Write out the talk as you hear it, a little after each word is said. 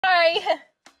Hi.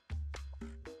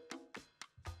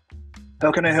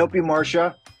 How can I help you,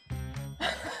 Marcia?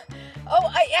 Oh,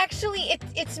 I actually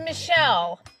it's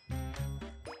Michelle.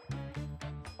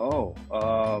 Oh,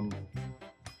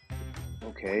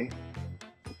 okay.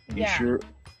 You Yeah. sure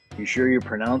you sure you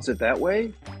pronounce it that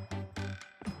way?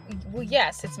 Well,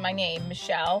 yes, it's my name,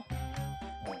 Michelle.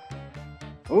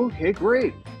 Okay,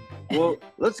 great. Well,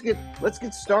 let's get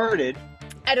started.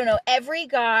 I don't know, every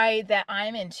guy that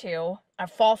I'm into, I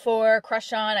fall for,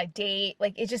 crush on, I date,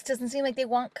 like it just doesn't seem like they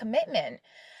want commitment.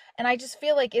 And I just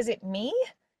feel like, is it me?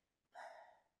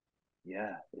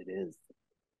 Yeah, it is.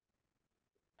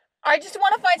 I just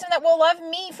want to find someone that will love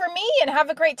me for me and have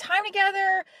a great time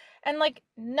together and like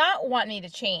not want me to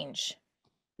change.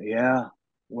 Yeah.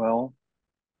 Well,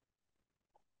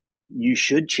 you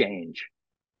should change.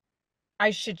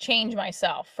 I should change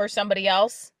myself for somebody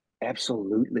else.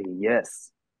 Absolutely,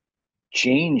 yes.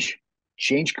 Change.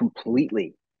 Change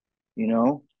completely, you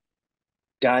know?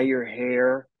 Dye your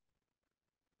hair,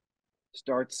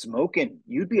 start smoking.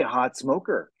 You'd be a hot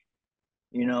smoker,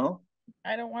 you know?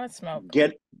 I don't want to smoke.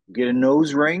 Get get a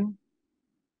nose ring,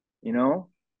 you know?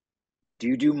 Do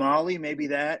you do Molly? Maybe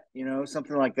that,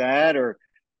 something like that, or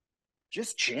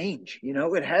just change.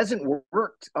 It hasn't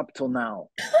worked up till now.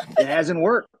 It hasn't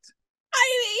worked.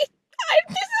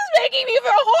 This is making me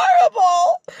feel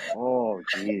horrible. Oh,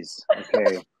 geez.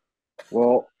 Okay.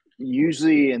 Well,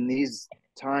 usually in these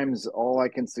times, all I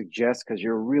can suggest, because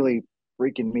you're really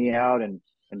freaking me out and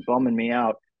bumming me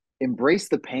out, embrace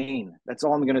the pain. That's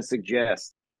all I'm going to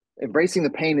suggest. Embracing the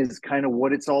pain is kind of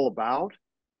what it's all about,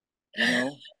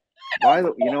 you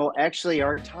know? Actually,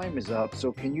 our time is up.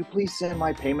 So can you please send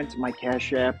my payment to my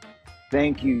Cash App?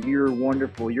 Thank you. You're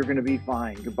wonderful. You're going to be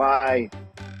fine. Goodbye.